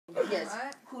Yes,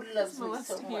 who loves me so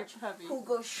molesting your much, puppy. who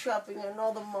goes shopping in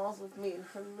all the malls with me in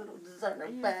her little designer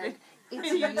bag. It's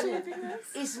videotaping you. this?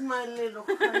 It's my little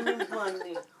honey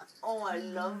bunny. Oh, I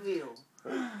love you. I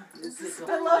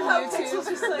love how Pixel's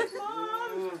just like,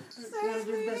 Mom, You want to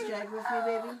do the best jag with me,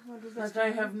 baby? Want to do the best I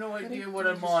jag? have no idea what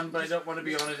I'm on, but I don't want to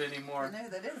be on it anymore. I know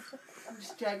that is.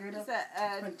 Just jagger it is up. that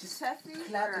Teffy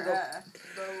clap and go. or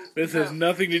This has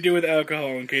nothing to do with alcohol,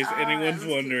 in case anyone's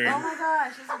wondering. Oh my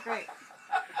gosh, this is great.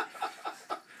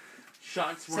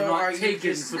 Shots were So not are you taken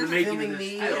just for the making filming of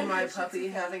this me film. and my puppy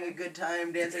having a good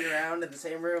time dancing around in the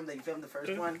same room that you filmed the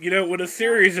first one? You know, when a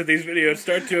series of these videos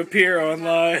start to appear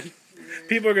online,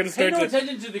 people are going to Pay start no to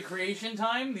attention to the creation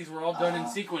time. These were all done in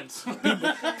sequence.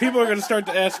 people are going to start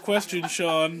to ask questions,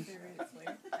 Sean.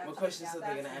 What questions are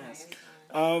they going to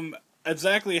ask?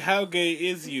 Exactly how gay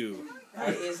is you?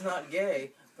 I is not gay,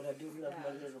 but I do love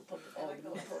my little puppy. Oh, my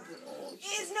puppy. Oh,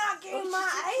 He's not gay,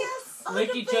 my ass.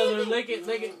 Lick each other, lick it,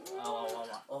 lick it.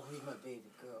 oh, he's my baby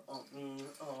girl. Oh,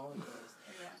 oh,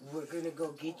 yes. We're going to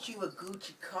go get you a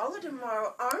Gucci collar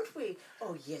tomorrow, aren't we?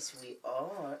 Oh, yes, we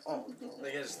are. Oh, I think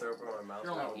I just throw up in my mouth.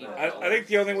 You're only I think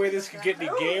the only way this could get any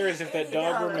gayer is if that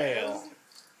dog were male.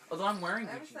 Although I'm wearing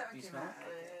Gucci. Do you smell it?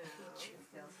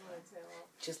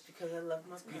 just because I love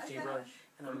my Gucci puppy. brush.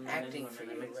 And I'm acting for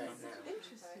you right now.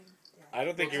 I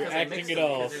don't think Well, you're it's 'cause I acting mixed at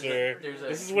them, all, because sir. there's a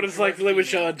This is what it's like to live with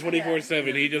Sean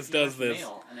 24/7. He just does this.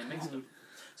 Male, and I mixed them.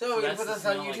 So we're going to that's put the this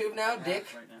on smell YouTube like now, that Dick?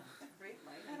 right now.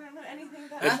 I don't know anything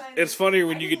about It's funnier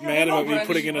when you get mad about But me I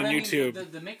putting mean- it on but I mean,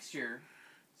 YouTube. The mixture.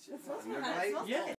 it. Yeah.